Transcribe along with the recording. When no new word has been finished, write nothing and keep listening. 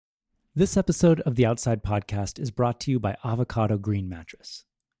This episode of the Outside Podcast is brought to you by Avocado Green Mattress,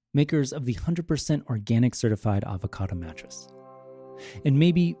 makers of the 100% organic certified avocado mattress. And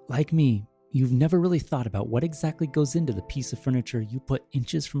maybe, like me, you've never really thought about what exactly goes into the piece of furniture you put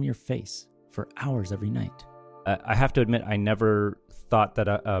inches from your face for hours every night. I have to admit, I never thought that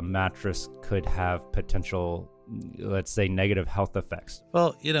a mattress could have potential, let's say, negative health effects.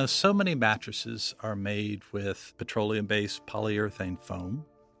 Well, so many mattresses are made with petroleum-based polyurethane foam,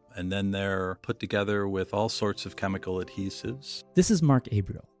 and then they're put together with all sorts of chemical adhesives. This is Mark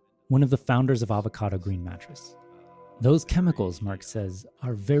Abriel, one of the founders of Avocado Green Mattress. Those chemicals, Mark says,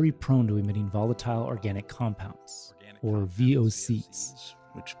 are very prone to emitting volatile organic compounds, or VOCs,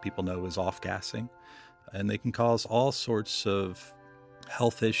 which people know is off-gassing. And they can cause all sorts of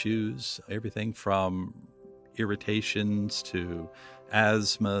health issues, everything from irritations to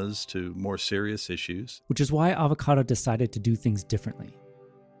asthmas to more serious issues. Which is why Avocado decided to do things differently.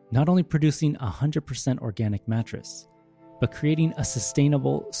 Not only producing a 100% organic mattress, but creating a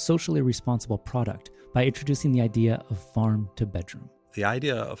sustainable, socially responsible product by introducing the idea of farm to bedroom. The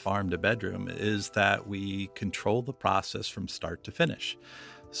idea of farm to bedroom is that we control the process from start to finish.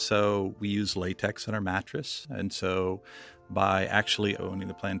 So we use latex in our mattress. And so by actually owning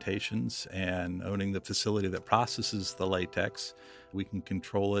the plantations and owning the facility that processes the latex, we can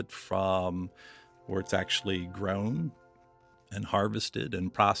control it from where it's actually grown and harvested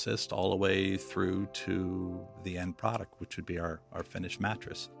and processed all the way through to the end product, which would be our finished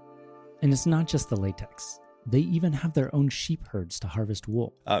mattress. And it's not just the latex. They even have their own sheep herds to harvest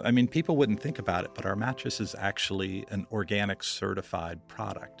wool. People wouldn't think about it, but our mattress is actually an organic certified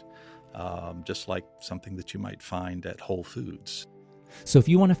product, just like something that you might find at Whole Foods. So if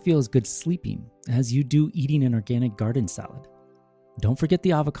you want to feel as good sleeping as you do eating an organic garden salad, don't forget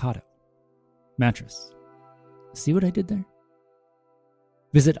the avocado mattress. See what I did there?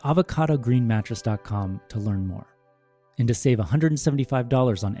 Visit avocadogreenmattress.com to learn more. And to save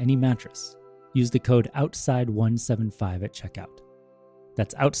 $175 on any mattress, use the code OUTSIDE175 at checkout.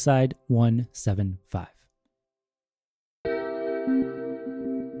 That's OUTSIDE175.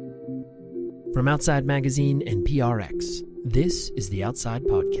 From Outside Magazine and PRX, this is the Outside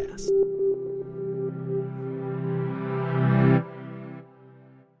Podcast.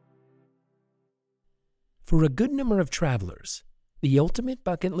 For a good number of travelers, the ultimate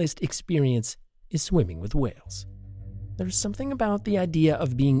bucket list experience is swimming with whales. There's something about the idea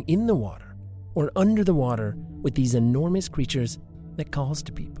of being in the water or under the water with these enormous creatures that calls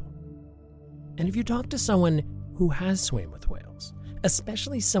to people. And if you talk to someone who has swam with whales,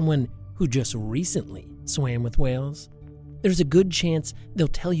 especially someone who just recently swam with whales, there's a good chance they'll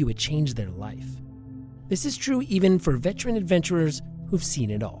tell you it changed their life. This is true even for veteran adventurers who've seen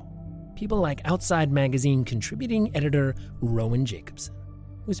it all. People like Outside Magazine contributing editor Rowan Jacobson,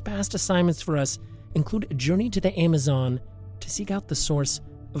 whose past assignments for us include a journey to the Amazon to seek out the source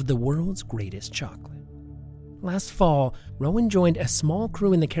of the world's greatest chocolate. Last fall, Rowan joined a small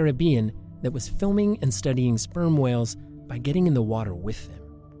crew in the Caribbean that was filming and studying sperm whales by getting in the water with them.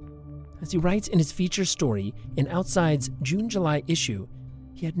 As he writes in his feature story in Outside's June-July issue,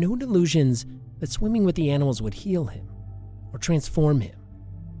 he had no delusions that swimming with the animals would heal him or transform him.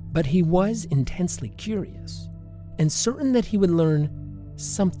 But he was intensely curious and certain that he would learn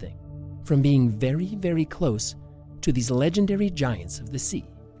something from being very, very close to these legendary giants of the sea.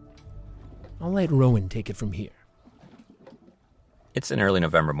 I'll let Rowan take it from here. It's an early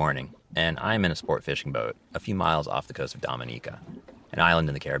November morning, and I'm in a sport fishing boat a few miles off the coast of Dominica, an island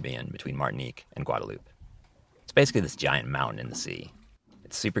in the Caribbean between Martinique and Guadeloupe. It's basically this giant mountain in the sea.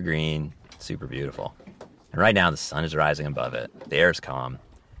 It's super green, super beautiful. And right now the sun is rising above it, the air is calm,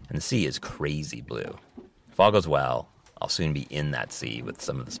 and the sea is crazy blue. If all goes well, I'll soon be in that sea with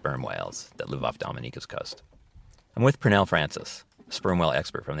some of the sperm whales that live off Dominica's coast. I'm with Pernell Francis, a sperm whale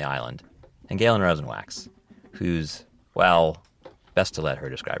expert from the island, and Galen Rosenwax, who's, well, best to let her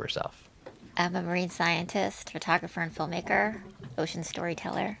describe herself. I'm a marine scientist, photographer and filmmaker, ocean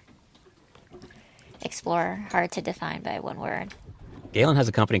storyteller, explorer, hard to define by one word. Galen has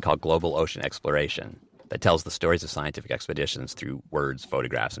a company called Global Ocean Exploration that tells the stories of scientific expeditions through words,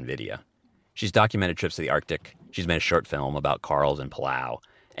 photographs, and video. She's documented trips to the Arctic, she's made a short film about corals in Palau,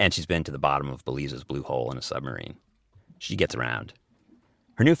 and she's been to the bottom of Belize's Blue Hole in a submarine. She gets around.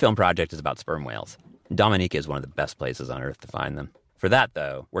 Her new film project is about sperm whales. Dominica is one of the best places on Earth to find them. For that,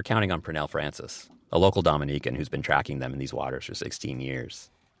 though, we're counting on Pernell Francis, a local Dominican who's been tracking them in these waters for 16 years.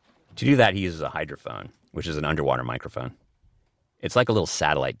 To do that, he uses a hydrophone, which is an underwater microphone. It's like a little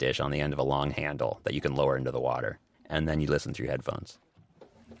satellite dish on the end of a long handle that you can lower into the water, and then you listen through headphones.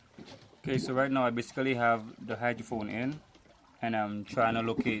 Okay, so right now I basically have the hydrophone in, and I'm trying to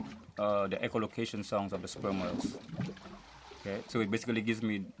locate the echolocation sounds of the sperm whales. Okay, so it basically gives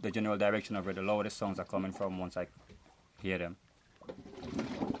me the general direction of where the loudest sounds are coming from once I hear them.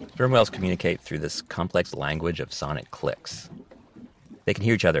 Sperm whales communicate through this complex language of sonic clicks. They can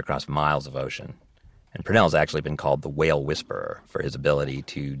hear each other across miles of ocean, and Purnell's actually been called the whale whisperer for his ability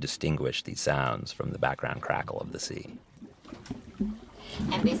to distinguish these sounds from the background crackle of the sea.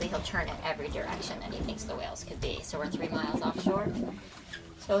 And basically he'll turn it every direction that he thinks the whales could be. So we're 3 miles offshore.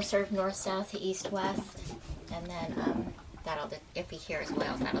 So sort of north, south, east, west. And then if he hears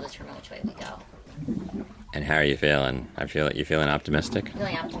whales, that'll determine which way we go. And how are you feeling? You feeling optimistic?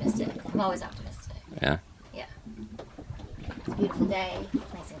 Feeling optimistic. I'm always optimistic. Yeah? Yeah. It's a beautiful day,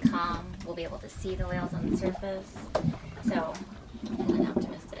 nice and calm. We'll be able to see the whales on the surface. So, I'm feeling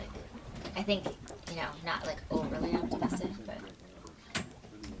optimistic. I think, not like overly optimistic, but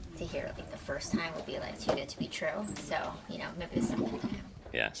to hear it like the first time would be like too good to be true. So, maybe the second time.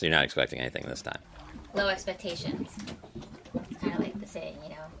 Yeah, so you're not expecting anything this time? Low expectations. It's kind of like the saying,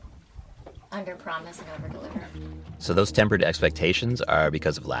 under promise and over deliver. So those tempered expectations are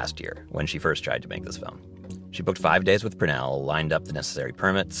because of last year, when she first tried to make this film. She booked 5 days with Purnell, lined up the necessary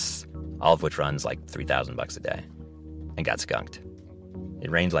permits, all of which runs like $3,000 a day, and got skunked. It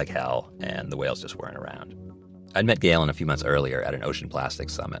rained like hell, and the whales just weren't around. I'd met Galen a few months earlier at an ocean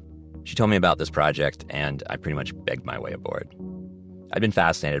plastics summit. She told me about this project, and I pretty much begged my way aboard. I'd been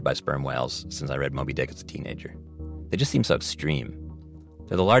fascinated by sperm whales since I read Moby Dick as a teenager. They just seem so extreme.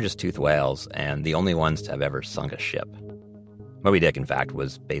 They're the largest toothed whales, and the only ones to have ever sunk a ship. Moby Dick, in fact,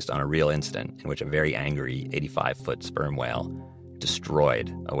 was based on a real incident in which a very angry 85-foot sperm whale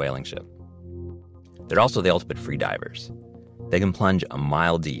destroyed a whaling ship. They're also the ultimate freedivers. They can plunge a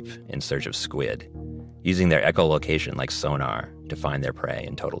mile deep in search of squid, using their echolocation like sonar to find their prey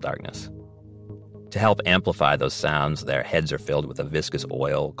in total darkness. To help amplify those sounds, their heads are filled with a viscous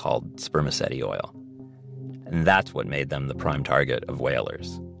oil called spermaceti oil. And that's what made them the prime target of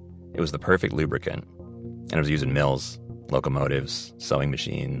whalers. It was the perfect lubricant, and it was used in mills, locomotives, sewing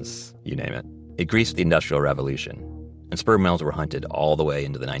machines, you name it. It greased the Industrial Revolution, and sperm whales were hunted all the way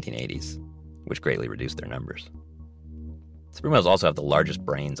into the 1980s, which greatly reduced their numbers. Sperm whales also have the largest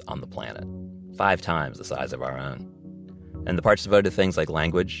brains on the planet, 5 times the size of our own. And the parts devoted to things like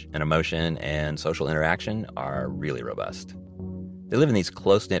language and emotion and social interaction are really robust. They live in these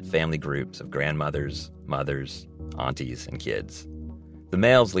close-knit family groups of grandmothers, mothers, aunties, and kids. The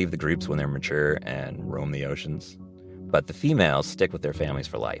males leave the groups when they're mature and roam the oceans, but the females stick with their families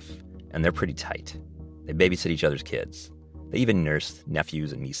for life, and they're pretty tight. They babysit each other's kids. They even nurse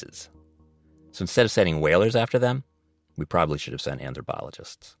nephews and nieces. So instead of sending whalers after them, we probably should have sent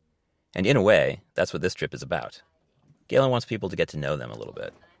anthropologists. And in a way, that's what this trip is about. Galen wants people to get to know them a little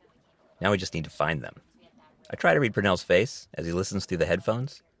bit. Now we just need to find them. I try to read Purnell's face as he listens through the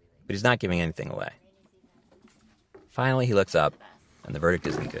headphones, but he's not giving anything away. Finally, he looks up, and the verdict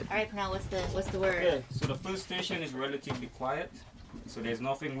isn't good. All right, Purnell, what's the word? Yeah, so the first station is relatively quiet. So there's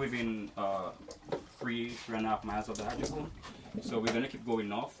nothing within 3.5 miles of the hydrophone. So we're going to keep going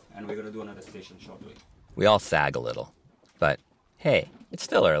north, and we're going to do another station shortly. We all sag a little, but hey, it's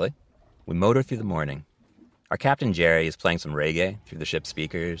still early. We motor through the morning. Our captain, Jerry, is playing some reggae through the ship's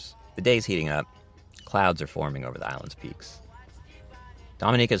speakers. The day's heating up. Clouds are forming over the island's peaks.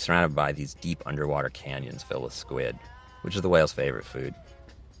 Dominica is surrounded by these deep underwater canyons filled with squid, which is the whale's favorite food.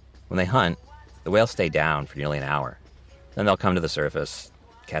 When they hunt, the whales stay down for nearly an hour. Then they'll come to the surface,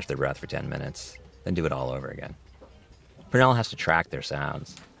 catch their breath for 10 minutes, then do it all over again. Purnell has to track their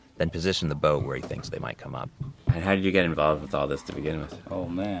sounds, then position the boat where he thinks they might come up. And how did you get involved with all this to begin with? Oh,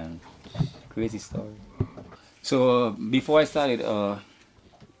 man. Crazy story. So before I started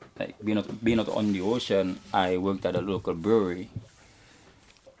being out on the ocean, I worked at a local brewery.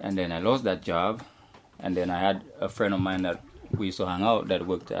 And then I lost that job. And then I had a friend of mine that we used to hang out that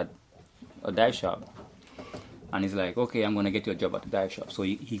worked at a dive shop. And he's like, okay, I'm going to get you a job at the dive shop. So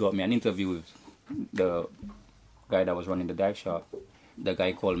he got me an interview with the guy that was running the dive shop. The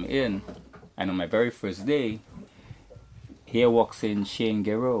guy called me in. And on my very first day, here walks in Shane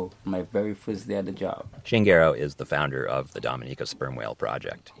Guerreau, my very first day at the job. Shane Guerreau is the founder of the Dominica Sperm Whale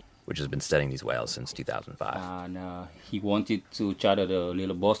Project, which has been studying these whales since 2005. And he wanted to charter the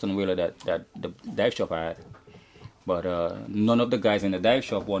little Boston whaler that the dive shop had. But none of the guys in the dive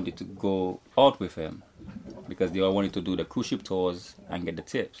shop wanted to go out with him because they all wanted to do the cruise ship tours and get the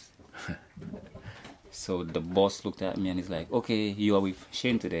tips. So the boss looked at me and he's like, okay, you are with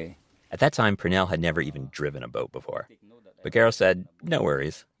Shane today. At that time, Purnell had never even driven a boat before. But Guerreau said, no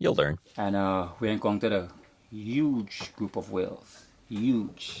worries, you'll learn. And we encountered a huge group of whales.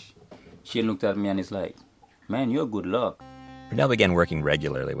 Huge. Shane looked at me and he's like, man, you're good luck. Purnell began working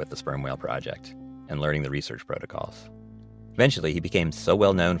regularly with the Sperm Whale Project and learning the research protocols. Eventually, he became so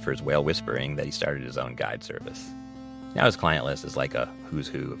well known for his whale whispering that he started his own guide service. Now his client list is like a who's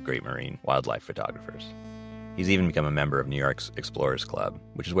who of great marine wildlife photographers. He's even become a member of New York's Explorers Club,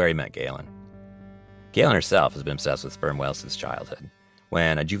 which is where he met Galen. Galen herself has been obsessed with sperm whales since childhood.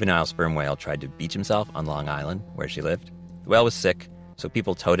 When a juvenile sperm whale tried to beach himself on Long Island, where she lived, the whale was sick, so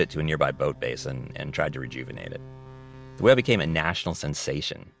people towed it to a nearby boat basin and tried to rejuvenate it. The whale became a national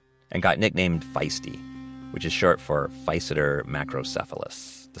sensation and got nicknamed Feisty, which is short for Physeter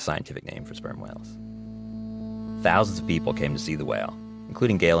macrocephalus, the scientific name for sperm whales. Thousands of people came to see the whale,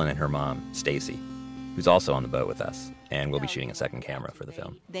 including Galen and her mom, Stacy, who's also on the boat with us, and we'll be shooting a second camera for the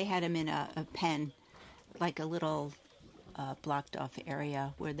film. They had him in a pen, like a little blocked off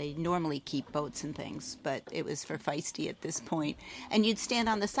area where they normally keep boats and things, but it was for Feisty at this point. And you'd stand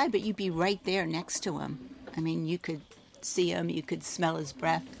on the side, but you'd be right there next to him. I mean, you could see him, you could smell his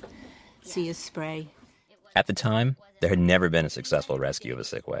breath, see his spray. At the time, there had never been a successful rescue of a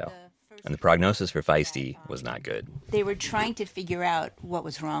sick whale, and the prognosis for Feisty was not good. They were trying to figure out what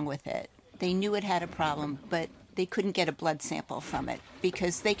was wrong with it. They knew it had a problem, but they couldn't get a blood sample from it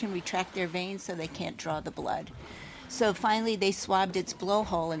because they can retract their veins so they can't draw the blood. So finally they swabbed its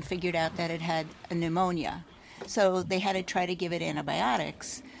blowhole and figured out that it had a pneumonia. So they had to try to give it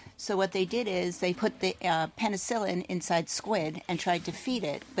antibiotics. So what they did is they put the penicillin inside squid and tried to feed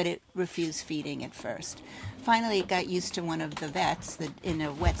it, but it refused feeding at first. Finally, it got used to one of the vets that in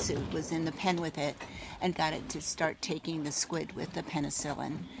a wetsuit was in the pen with it and got it to start taking the squid with the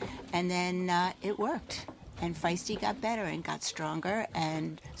penicillin. And then it worked. And Feisty got better and got stronger.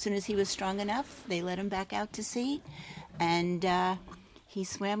 And as soon as he was strong enough, they let him back out to sea. And he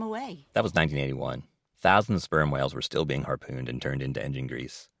swam away. That was 1981. Thousands of sperm whales were still being harpooned and turned into engine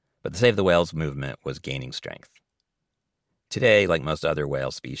grease. But the Save the Whales movement was gaining strength. Today, like most other whale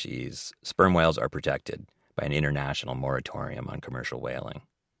species, sperm whales are protected by an international moratorium on commercial whaling.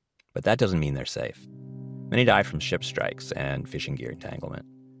 But that doesn't mean they're safe. Many die from ship strikes and fishing gear entanglement.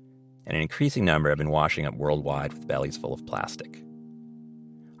 And an increasing number have been washing up worldwide with bellies full of plastic.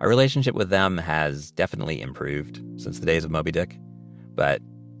 Our relationship with them has definitely improved since the days of Moby Dick, but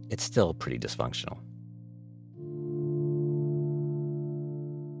it's still pretty dysfunctional.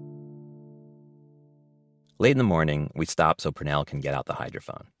 Late in the morning, we stop so Purnell can get out the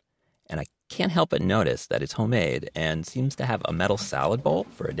hydrophone. And I can't help but notice that it's homemade and seems to have a metal salad bowl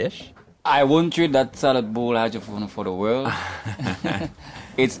for a dish. I wouldn't trade that salad bowl hydrophone for the world.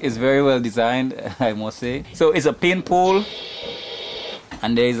 It's very well designed, I must say. So it's a pin pole,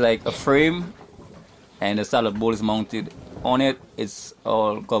 and there's like a frame, and the salad bowl is mounted on it. It's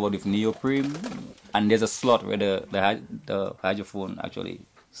all covered with neoprene, and there's a slot where the hydrophone actually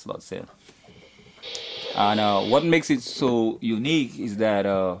slots in. And what makes it so unique is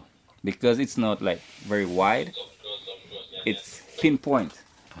that because it's not like very wide, it's pinpoint.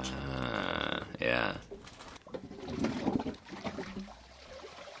 Yeah.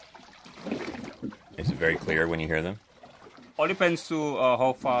 Is it very clear when you hear them? All depends to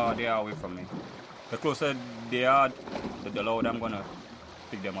how far they are away from me. The closer they are, the louder I'm going to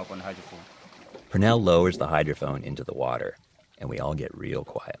pick them up on the hydrophone. Purnell lowers the hydrophone into the water, and we all get real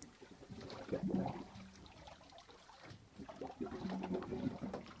quiet.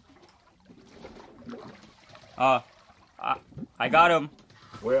 I got him.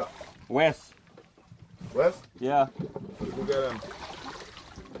 Where? West. West? Yeah. Who got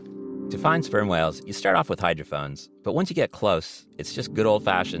him? To find sperm whales, you start off with hydrophones, but once you get close, it's just good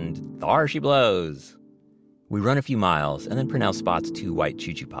old-fashioned, "Thar she blows." We run a few miles, and then Purnell spots two white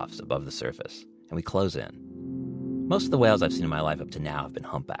choo-choo puffs above the surface, and we close in. Most of the whales I've seen in my life up to now have been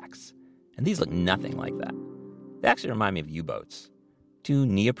humpbacks, and these look nothing like that. They actually remind me of U-boats. Two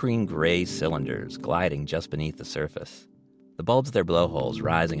neoprene gray cylinders gliding just beneath the surface. The bulbs of their blowholes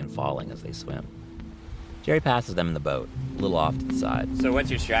rising and falling as they swim. Jerry passes them in the boat, a little off to the side. So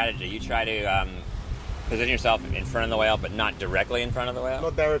what's your strategy? You try to position yourself in front of the whale, but not directly in front of the whale?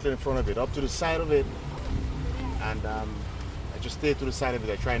 Not directly in front of it, up to the side of it. And I just stay to the side of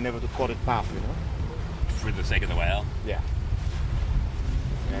it. I try never to cut it path, you know? For the sake of the whale? Yeah.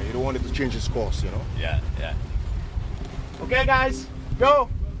 Yeah, you don't want it to change its course, you know? Yeah. Okay, guys, go!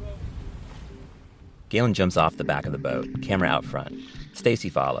 Galen jumps off the back of the boat, camera out front. Stacy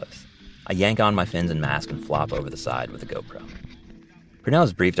follows. I yank on my fins and mask and flop over the side with a GoPro. Purnell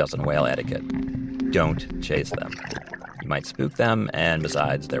has briefed us on whale etiquette. Don't chase them. You might spook them, and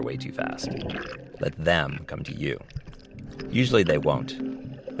besides, they're way too fast. Let them come to you. Usually they won't,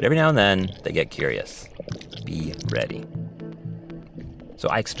 but every now and then they get curious. Be ready. So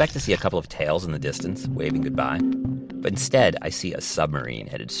I expect to see a couple of tails in the distance, waving goodbye. But instead, I see a submarine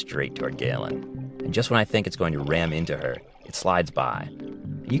headed straight toward Galen. And just when I think it's going to ram into her, it slides by.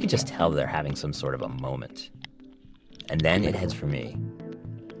 You can just tell they're having some sort of a moment. And then it heads for me.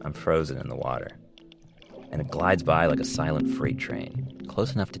 I'm frozen in the water. And it glides by like a silent freight train,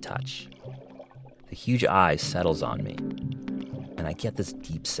 close enough to touch. The huge eye settles on me, and I get this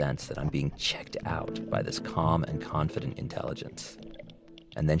deep sense that I'm being checked out by this calm and confident intelligence.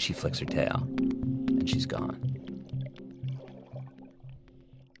 And then she flicks her tail, and she's gone.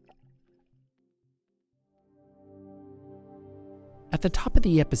 At the top of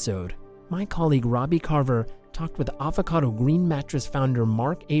the episode, my colleague Robbie Carver talked with Avocado Green Mattress founder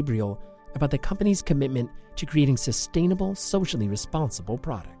Mark Abriel about the company's commitment to creating sustainable, socially responsible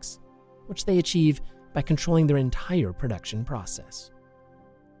products, which they achieve by controlling their entire production process.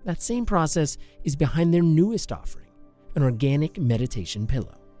 That same process is behind their newest offering, an organic meditation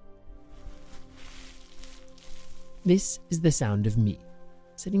pillow. This is the sound of me,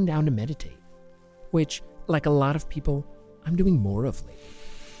 sitting down to meditate, which, like a lot of people, I'm doing more of lately.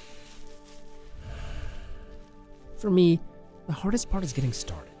 For me, the hardest part is getting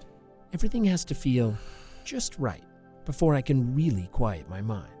started. Everything has to feel just right before I can really quiet my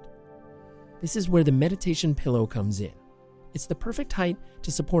mind. This is where the meditation pillow comes in. It's the perfect height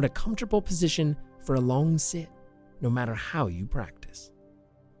to support a comfortable position for a long sit, no matter how you practice.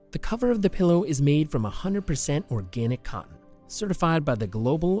 The cover of the pillow is made from 100% organic cotton, certified by the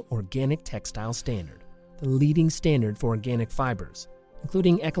Global Organic Textile Standard, the leading standard for organic fibers,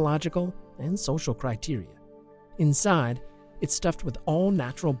 including ecological and social criteria. Inside, it's stuffed with all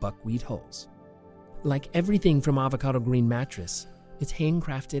natural buckwheat hulls. Like everything from Avocado Green Mattress, it's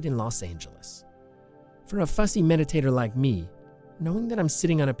handcrafted in Los Angeles. For a fussy meditator like me, knowing that I'm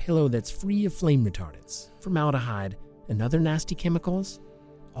sitting on a pillow that's free of flame retardants, formaldehyde, and other nasty chemicals,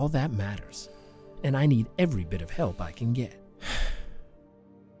 all that matters. And I need every bit of help I can get.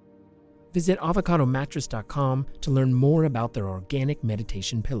 Visit avocadomattress.com to learn more about their organic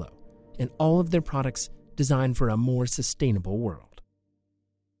meditation pillow and all of their products designed for a more sustainable world.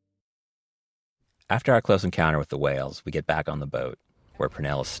 After our close encounter with the whales, we get back on the boat, where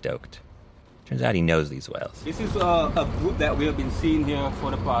Pernell is stoked. Turns out he knows these whales. This is a group that we have been seeing here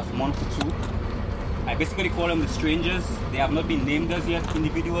for the past month or two. I basically call them the strangers. They have not been named as yet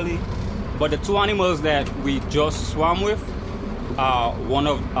individually, but the two animals that we just swam with are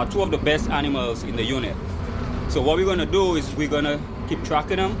two of the best animals in the unit. So what we're going to do is we're going to keep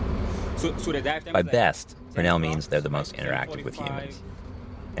tracking them. So the dive time. By best, Pernell means they're the most interactive with humans.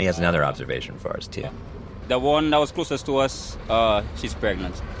 And he has another observation for us, too. The one that was closest to us, she's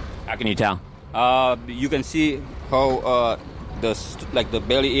pregnant. How can you tell? You can see how the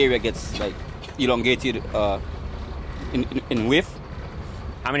belly area gets elongated in width.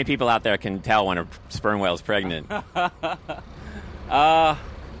 How many people out there can tell when a sperm whale is pregnant?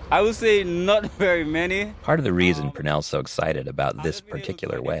 I would say not very many. Part of the reason Pernell's so excited about this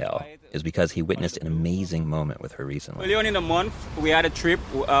particular whale is because he witnessed an amazing moment with her recently. Early on in the month, we had a trip,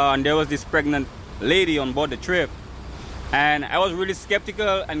 and there was this pregnant lady on board the trip. And I was really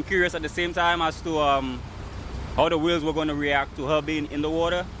skeptical and curious at the same time as to how the whales were going to react to her being in the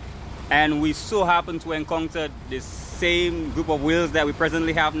water. And we so happened to encounter the same group of whales that we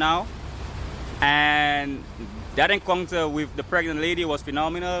presently have now. And that encounter with the pregnant lady was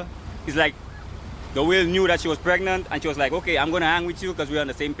phenomenal. It's like the whale knew that she was pregnant, and she was like, okay, I'm going to hang with you because we're on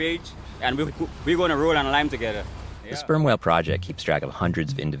the same page, and we're going to roll on a lime together. The Sperm Whale Project keeps track of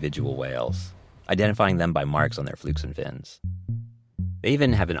hundreds of individual whales, identifying them by marks on their flukes and fins. They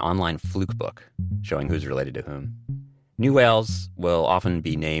even have an online fluke book showing who's related to whom. New whales will often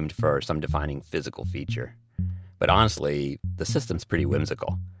be named for some defining physical feature. But honestly, the system's pretty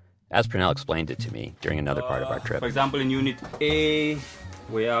whimsical, as Pernell explained it to me during another part of our trip. For example, in Unit A,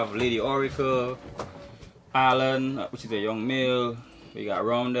 we have Lady Oracle, Alan, which is a young male. We got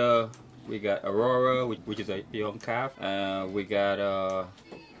Rhonda, we got Aurora, which is a young calf. We got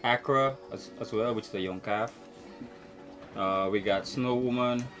Accra as well, which is a young calf. We got Snow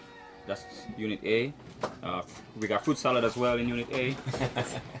Woman, that's Unit A. We got Fruit Salad as well in Unit A.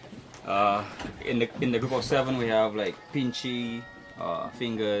 In the group of 7, we have like Pinchy,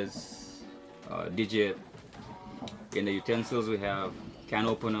 Fingers, Digit. In the utensils, we have can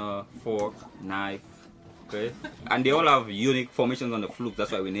opener, fork, knife. Okay, and they all have unique formations on the fluke.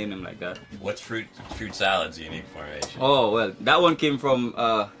 That's why we name them like that. What's Fruit Salad's unique formation? Oh well, that one came from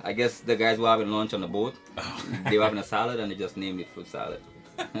I guess the guys were having lunch on the boat. They were having a salad and they just named it Fruit Salad.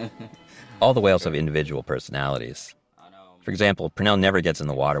 All the whales have individual personalities. For example, Pernell never gets in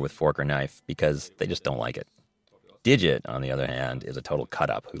the water with fork or knife because they just don't like it. Digit, on the other hand, is a total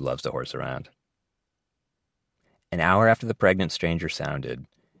cut-up who loves to horse around. An hour after the pregnant stranger sounded,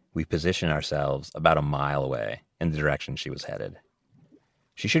 we positioned ourselves about a mile away in the direction she was headed.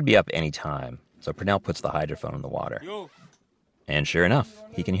 She should be up any time, so Purnell puts the hydrophone in the water. And sure enough,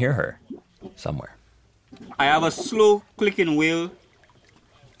 he can hear her somewhere. I have a slow clicking wheel.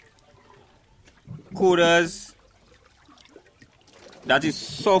 Codas. That is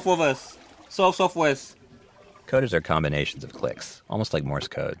south of us. Southwest. Codas are combinations of clicks, almost like Morse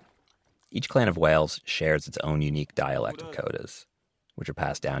code. Each clan of whales shares its own unique dialect of codas, which are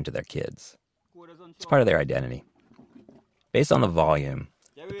passed down to their kids. It's part of their identity. Based on the volume,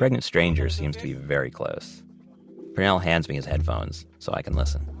 the pregnant stranger seems to be very close. Purnell hands me his headphones so I can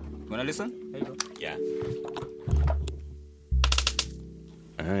listen. Wanna listen? There you go. Yeah.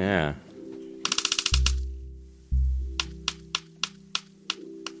 Oh, yeah.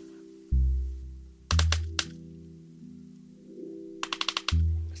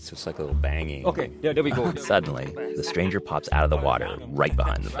 It's just like a little banging. Okay, yeah, there we go. Suddenly, the stranger pops out of the water right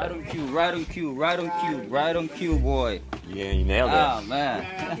behind the Right boat. on cue, right on cue, right on cue, right on cue, boy. Yeah, you nailed it. Oh, man.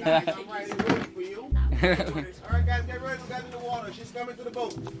 All right, guys, get ready. We got in the water. She's coming to the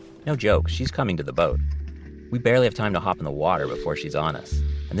boat. No joke, she's coming to the boat. We barely have time to hop in the water before she's on us.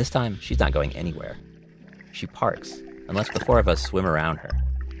 And this time, she's not going anywhere. She parks and lets the four of us swim around her.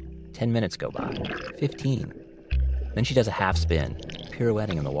 10 minutes go by. 15. Then she does a half spin,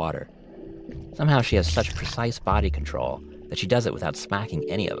 pirouetting in the water. Somehow she has such precise body control that she does it without smacking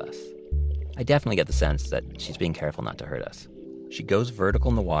any of us. I definitely get the sense that she's being careful not to hurt us. She goes vertical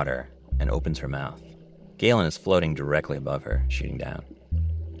in the water and opens her mouth. Galen is floating directly above her, shooting down.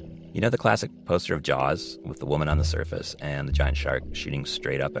 You know the classic poster of Jaws with the woman on the surface and the giant shark shooting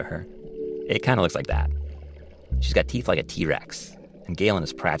straight up at her? It kind of looks like that. She's got teeth like a T-Rex, and Galen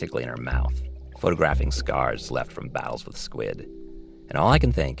is practically in her mouth, photographing scars left from battles with squid. And all I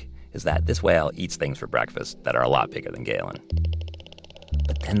can think is that this whale eats things for breakfast that are a lot bigger than Galen.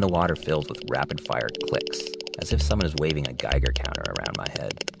 But then the water fills with rapid-fire clicks, as if someone is waving a Geiger counter around my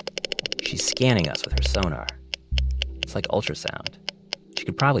head. She's scanning us with her sonar. It's like ultrasound. She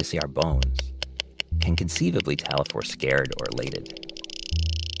could probably see our bones. Can conceivably tell if we're scared or elated.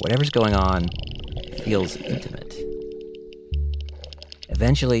 Whatever's going on feels intimate.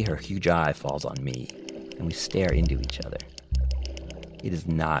 Eventually, her huge eye falls on me, and we stare into each other. It is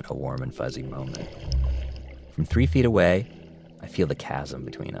not a warm and fuzzy moment. From 3 feet away, I feel the chasm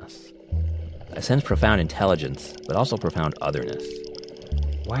between us. I sense profound intelligence, but also profound otherness.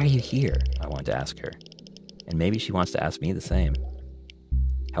 Why are you here? I want to ask her. And maybe she wants to ask me the same.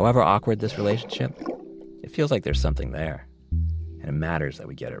 However awkward this relationship, it feels like there's something there. And it matters that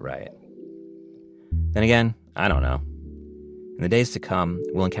we get it right. Then again, I don't know. In the days to come,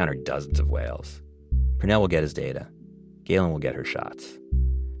 we'll encounter dozens of whales. Purnell will get his data. Galen will get her shots.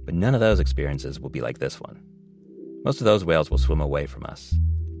 But none of those experiences will be like this one. Most of those whales will swim away from us.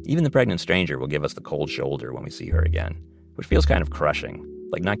 Even the pregnant stranger will give us the cold shoulder when we see her again, which feels kind of crushing,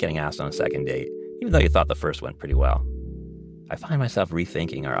 like not getting asked on a second date, even though you thought the first went pretty well. I find myself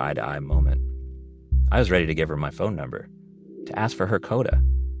rethinking our eye-to-eye moment. I was ready to give her my phone number, to ask for her coda.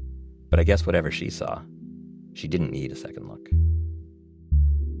 But I guess whatever she saw, she didn't need a second look.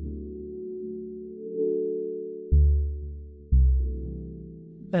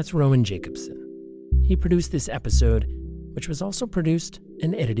 That's Rowan Jacobson. He produced this episode, which was also produced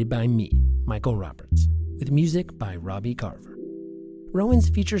and edited by me, Michael Roberts, with music by Robbie Carver. Rowan's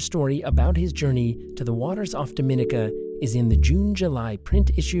feature story about his journey to the waters off Dominica is in the June-July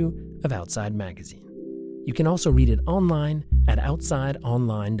print issue of Outside Magazine. You can also read it online at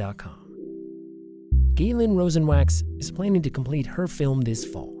outsideonline.com. Galen Rosenwax is planning to complete her film this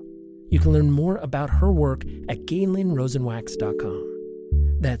fall. You can learn more about her work at GalenRosenwax.com.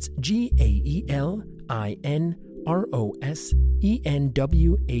 That's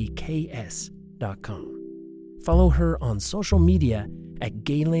GalenRosenwax.com. Follow her on social media at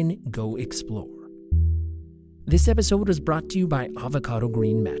Galen Go Explore. This episode was brought to you by Avocado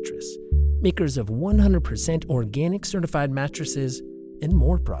Green Mattress, makers of 100% organic certified mattresses and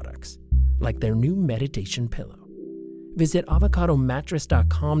more products, like their new meditation pillow. Visit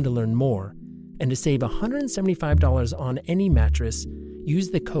avocadomattress.com to learn more, and to save $175 on any mattress,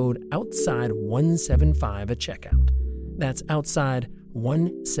 use the code OUTSIDE175 at checkout. That's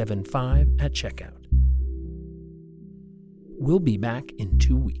OUTSIDE175 at checkout. We'll be back in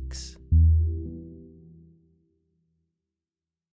 2 weeks.